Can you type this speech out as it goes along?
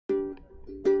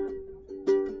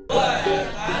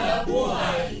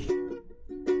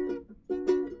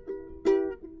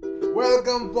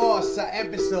Welcome po sa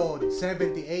episode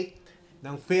 78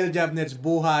 ng PhilJobNet's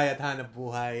Buhay at Hanap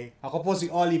Buhay. Ako po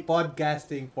si Ollie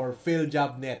Podcasting for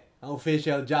PhilJobNet, ang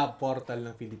official job portal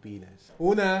ng Pilipinas.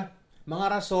 Una, mga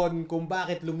rason kung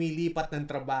bakit lumilipat ng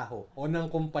trabaho o ng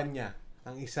kumpanya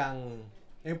ang isang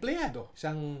empleyado,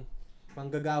 isang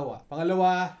manggagawa.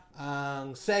 Pangalawa,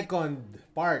 ang second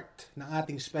part ng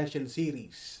ating special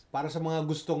series para sa mga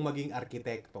gustong maging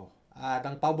arkitekto. At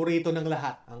ang paborito ng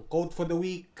lahat, ang quote for the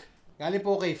week, galing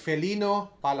po kay Felino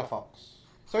Palafox.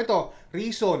 So ito,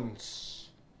 reasons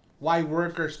why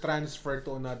workers transfer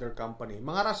to another company.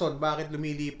 Mga rason bakit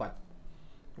lumilipat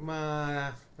yung mga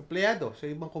empleyado sa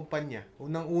ibang kumpanya.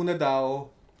 Unang-una daw,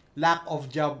 lack of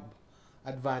job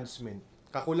advancement.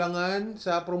 Kakulangan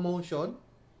sa promotion.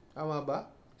 Tama ba?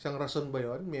 Isang rason ba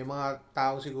yon? May mga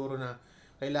tao siguro na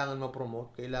kailangan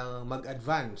ma-promote, kailangan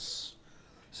mag-advance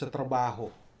sa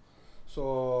trabaho. So,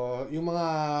 yung mga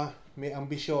may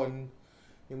ambisyon,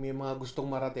 yung may mga gustong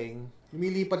marating,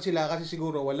 lumilipat sila kasi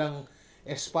siguro walang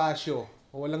espasyo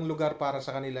o walang lugar para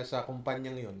sa kanila sa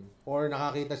kumpanyang yun. Or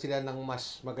nakakita sila ng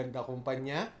mas maganda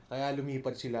kumpanya, kaya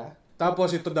lumipat sila.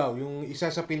 Tapos ito daw, yung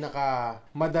isa sa pinaka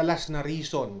madalas na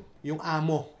reason, yung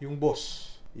amo, yung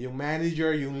boss. Yung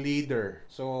manager, yung leader.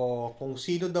 So, kung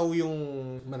sino daw yung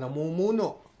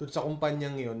namumuno doon sa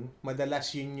kumpanyang yun,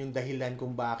 madalas yun yung dahilan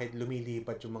kung bakit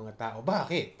lumilipat yung mga tao.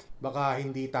 Bakit? Baka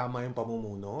hindi tama yung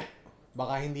pamumuno.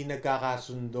 Baka hindi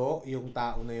nagkakasundo yung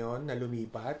tao na yun na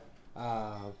lumipat.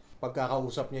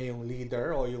 Pagkakausap niya yung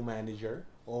leader o yung manager.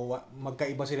 O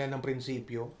magkaiba sila ng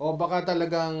prinsipyo. O baka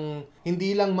talagang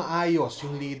hindi lang maayos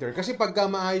yung leader. Kasi pagka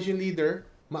maayos yung leader,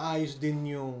 maayos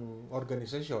din yung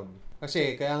organisasyon.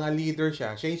 Kasi kaya nga leader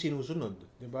siya yung sinusunod,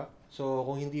 'di ba? So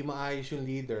kung hindi maayos yung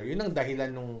leader, 'yun ang dahilan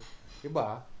nung 'di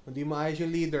ba? Kung hindi maayos yung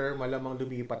leader, malamang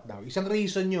lumipat daw. Isang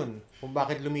reason 'yun kung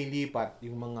bakit lumilipat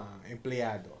yung mga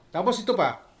empleyado. Tapos ito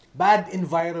pa, bad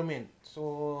environment.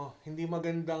 So hindi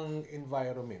magandang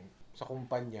environment sa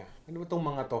kumpanya. Ano ba tong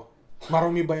mga to?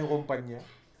 Marumi ba yung kumpanya?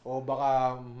 O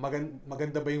baka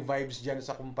maganda ba yung vibes dyan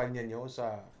sa kumpanya nyo,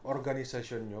 sa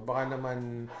organisasyon nyo? Baka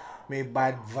naman may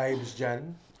bad vibes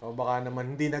dyan. O baka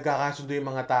naman hindi nagkakasundo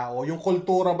yung mga tao. Yung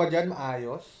kultura ba dyan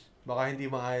maayos? Baka hindi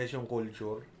maayos yung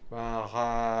culture. Baka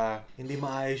hindi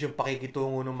maayos yung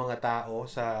pakikitungo ng mga tao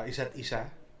sa isa't isa.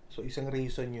 So isang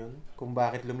reason yun kung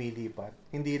bakit lumilipat.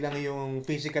 Hindi lang yung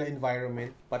physical environment,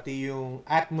 pati yung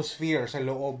atmosphere sa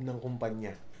loob ng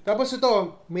kumpanya. Tapos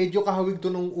ito, medyo kahawig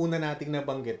to nung una nating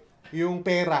nabanggit. Yung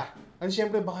pera. Kasi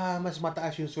syempre baka mas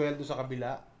mataas yung sweldo sa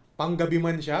kabila. Panggabi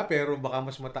man siya, pero baka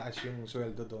mas mataas yung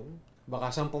sweldo doon.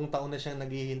 Baka 10 taon na siyang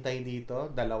naghihintay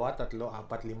dito. 2, 3, 4,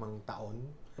 5 taon.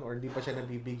 Or hindi pa siya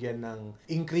nabibigyan ng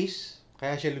increase.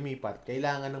 Kaya siya lumipat.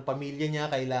 Kailangan ng pamilya niya,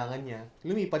 kailangan niya.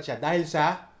 Lumipat siya dahil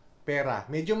sa pera.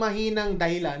 Medyo mahinang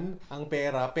dahilan ang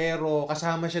pera, pero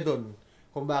kasama siya doon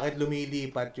kung bakit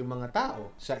lumilipat yung mga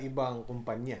tao sa ibang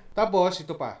kumpanya. Tapos,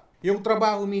 ito pa, yung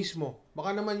trabaho mismo.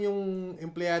 Baka naman yung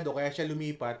empleyado, kaya siya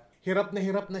lumipat, hirap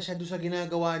na siya doon sa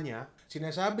ginagawa niya.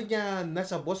 Sinasabi niya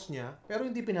nasa boss niya, pero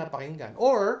hindi pinapakinggan.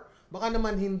 Or, baka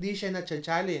naman hindi siya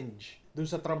na-challenge doon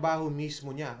sa trabaho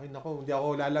mismo niya. Ay nako, hindi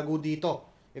ako lalago dito.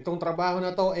 Itong trabaho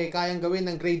na to, kayang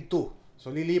gawin ng grade 2.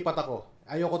 So, lilipat ako.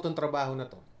 Ayoko tong trabaho na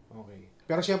to. Okay.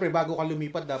 Pero syempre, bago ka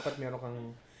lumipat, dapat meron kang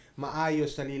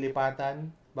maayos na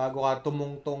lilipatan, bago ka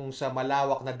tumungtong sa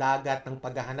malawak na dagat ng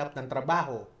paghahanap ng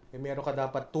trabaho, meron ka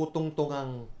dapat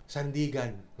tutungtungang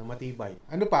sandigan na matibay.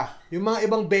 Ano pa? Yung mga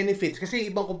ibang benefits.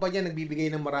 Kasi ibang kumpanya nagbibigay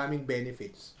ng maraming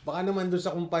benefits. Baka naman doon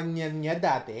sa kumpanya niya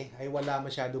dati ay wala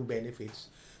masyadong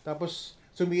benefits. Tapos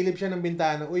sumilip siya ng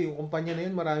bintana, uy, yung kumpanya na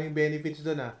yun, maraming benefits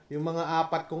doon . Yung mga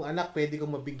 4 kong anak, pwede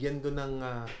kong mabigyan doon ng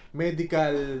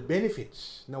medical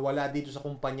benefits na wala dito sa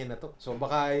kumpanya na to. So,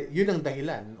 baka yun ang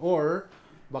dahilan. Or,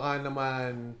 baka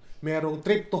naman merong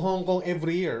trip to Hong Kong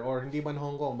every year. Or hindi man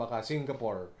Hong Kong, baka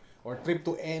Singapore. Or trip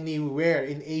to anywhere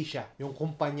in Asia. Yung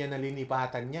kumpanya na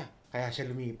linipatan niya. Kaya siya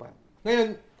lumipat. Ngayon,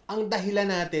 ang dahilan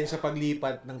natin sa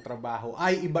paglipat ng trabaho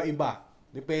ay iba-iba.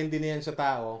 Depende na yan sa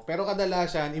tao. Pero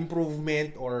kadalasan,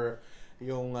 improvement or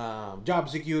yung job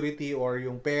security or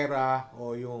yung pera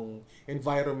o yung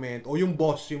environment o yung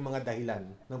boss yung mga dahilan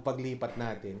ng paglipat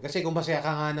natin. Kasi kung masaya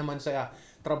ka nga naman sa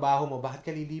trabaho mo, bakit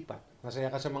ka lilipat?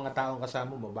 Masaya ka sa mga taong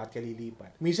kasama mo, bakit ka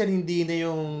lilipat? Minsan hindi na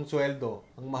yung sweldo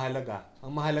ang mahalaga.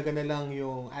 Ang mahalaga na lang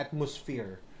yung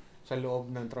atmosphere sa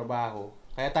loob ng trabaho.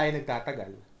 Kaya tayo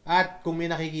nagtatagal. At kung may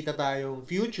nakikita tayong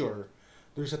future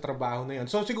dun sa trabaho na yun.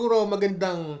 So, siguro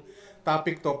magandang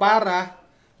topic to para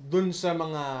dun sa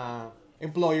mga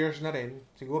employers na rin.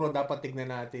 Siguro dapat tignan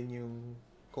natin yung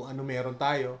kung ano meron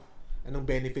tayo, anong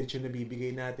benefits yung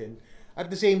nabibigay natin. At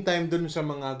the same time, dun sa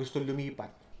mga gustong lumipat.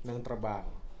 ng trabaho.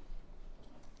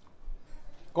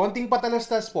 Konting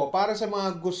patalastas po, para sa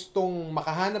mga gustong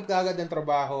makahanap kaagad ng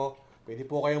trabaho, pwede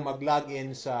po kayong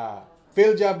mag-login sa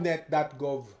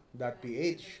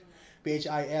philjobnet.gov.ph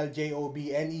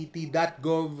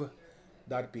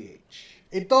philjobnet.gov.ph.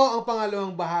 Ito ang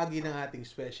pangalawang bahagi ng ating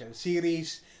special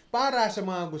series para sa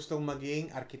mga gustong maging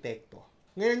arkitekto.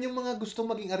 Ngayon, yung mga gustong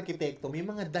maging arkitekto, may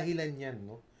mga dahilan yan,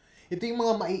 no? Ito yung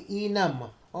mga maiinam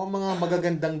o mga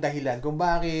magagandang dahilan kung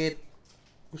bakit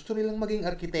gusto nilang maging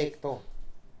arkitekto.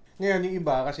 Ngayon, yung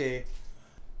iba kasi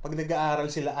pag nag-aaral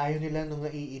sila, ayaw nila nung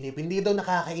naiinip. Hindi daw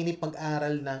nakakainip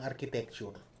mag-aral ng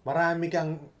architecture. Marami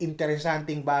kang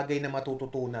interesanting bagay na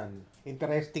matututunan.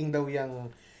 Interesting daw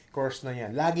yung course na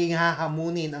yan. Laging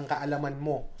hahamunin ang kaalaman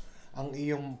mo, ang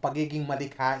iyong pagiging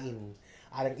malikhain,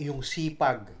 ang iyong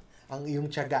sipag, ang iyong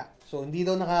tiyaga. So, hindi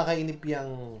daw nakakainip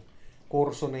yung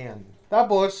kurso na yan.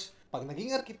 Tapos, pag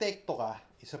naging arkitekto ka,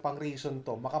 isa pang reason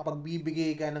to,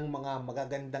 makapagbibigay ka ng mga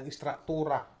magagandang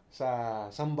istruktura sa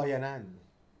sambayanan.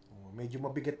 Medyo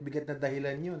mabigat-bigat na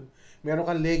dahilan yun. Meron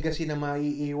kang legacy na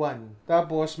maiiwan.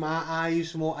 Tapos,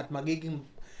 maaayos mo at magiging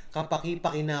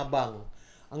kapaki-pakinabang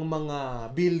ang mga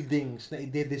buildings na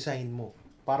ide-design mo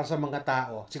para sa mga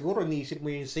tao. Siguro, niisip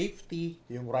mo yung safety,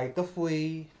 yung right of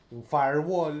way, yung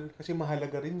firewall, kasi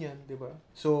mahalaga rin yan, di ba?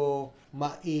 So,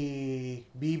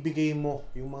 maibibigay mo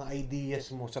yung mga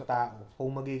ideas mo sa tao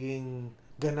kung magiging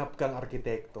ganap kang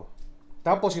arkitekto.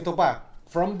 Tapos, ito pa,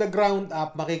 from the ground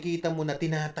up, makikita mo na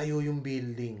tinatayo yung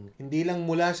building. Hindi lang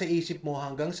mula sa isip mo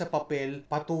hanggang sa papel,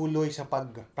 patuloy sa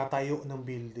pagtatayo ng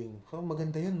building. So,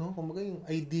 maganda yun, no? Kung yung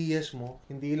ideas mo,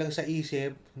 hindi lang sa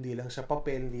isip, hindi lang sa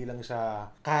papel, hindi lang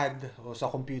sa CAD o sa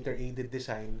computer-aided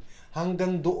design,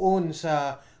 hanggang doon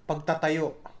sa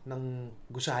pagtatayo ng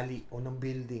gusali o ng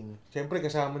building. Siyempre,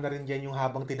 kasama na rin dyan yung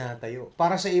habang tinatayo.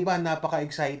 Para sa iba,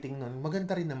 napaka-exciting nun.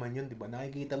 Maganda rin naman yun, di ba?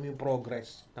 Nakikita mo yung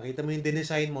progress. Nakita mo yung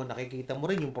dinesign mo, nakikita mo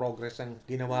rin yung progress ng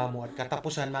ginawa mo. At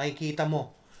katapusan, makikita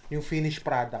mo yung finished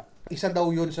product. Isa daw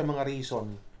yun sa mga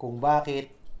reason kung bakit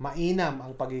mainam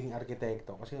ang pagiging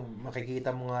arkitekto. Kasi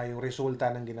makikita mo nga yung resulta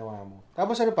ng ginawa mo.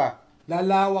 Tapos ano pa?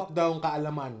 Lalawak daw ang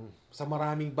kaalaman sa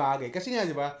maraming bagay. Kasi nga,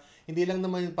 di ba? Hindi lang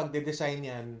naman yung pagde-design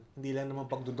yan, hindi lang naman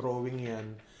pagdo-drawing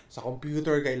yan. Sa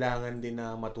computer, kailangan din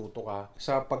na matuto ka.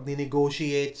 Sa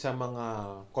pag-negotiate sa mga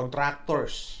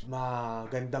contractors,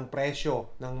 magandang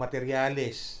presyo ng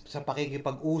materyales, sa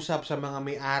pakikipag-usap sa mga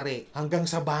may-ari, hanggang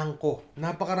sa bangko.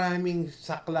 Napakaraming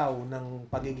saklaw ng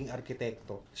pagiging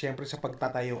arkitekto. Siyempre sa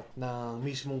pagtatayo ng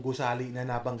mismong gusali na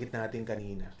nabanggit natin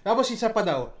kanina. Tapos isa pa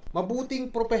daw,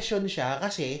 mabuting profesyon siya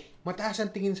kasi mataas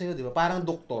ang tingin sa'yo, di ba? Parang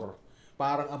doktor.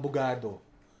 Parang abogado,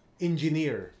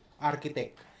 engineer,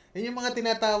 architect. Yan yung mga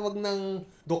tinatawag ng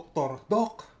doktor,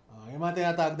 doc. Yung mga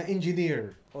tinatawag na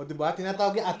engineer. O, di ba?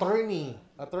 Tinatawag yung attorney.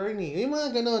 Yung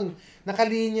mga ganun.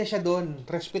 Nakalinya siya doon.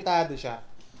 Respetado siya.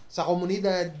 Sa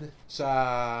komunidad, sa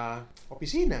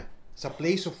opisina, sa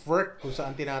place of work kung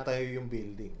saan tinatayo yung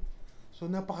building. So,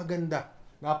 napakaganda.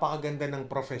 Napakaganda ng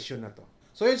profession na to.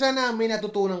 So, yun, sana may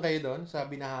natutunan kayo doon sa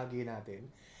binahagi natin.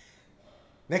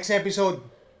 Next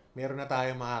episode, meron na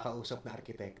tayong makakausap na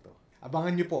arkitekto.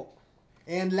 Abangan nyo po.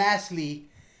 And lastly,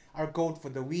 our quote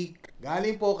for the week,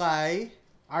 galing po kay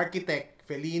Architect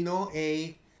Felino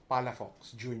A.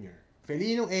 Palafox Jr.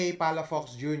 Felino A.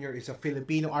 Palafox Jr. is a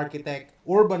Filipino architect,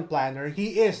 urban planner.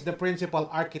 He is the principal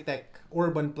architect,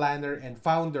 urban planner, and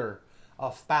founder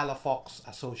of Palafox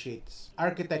Associates.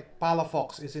 Architect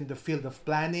Palafox is in the field of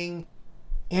planning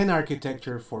and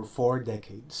architecture for 4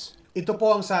 decades. Ito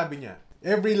po ang sabi niya,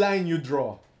 every line you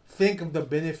draw, think of the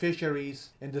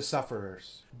beneficiaries and the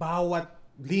sufferers. Bawat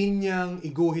linyang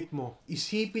iguhit mo,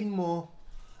 isipin mo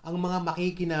ang mga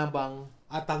makikinabang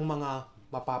at ang mga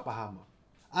mapapahamak.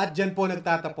 At dyan po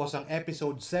nagtatapos ang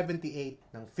episode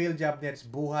 78 ng PhilJobNet's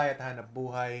Buhay at Hanap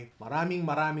Buhay.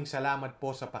 Maraming salamat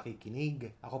po sa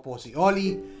pakikinig. Ako po si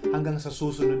Oli. Hanggang sa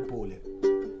susunod po ulit.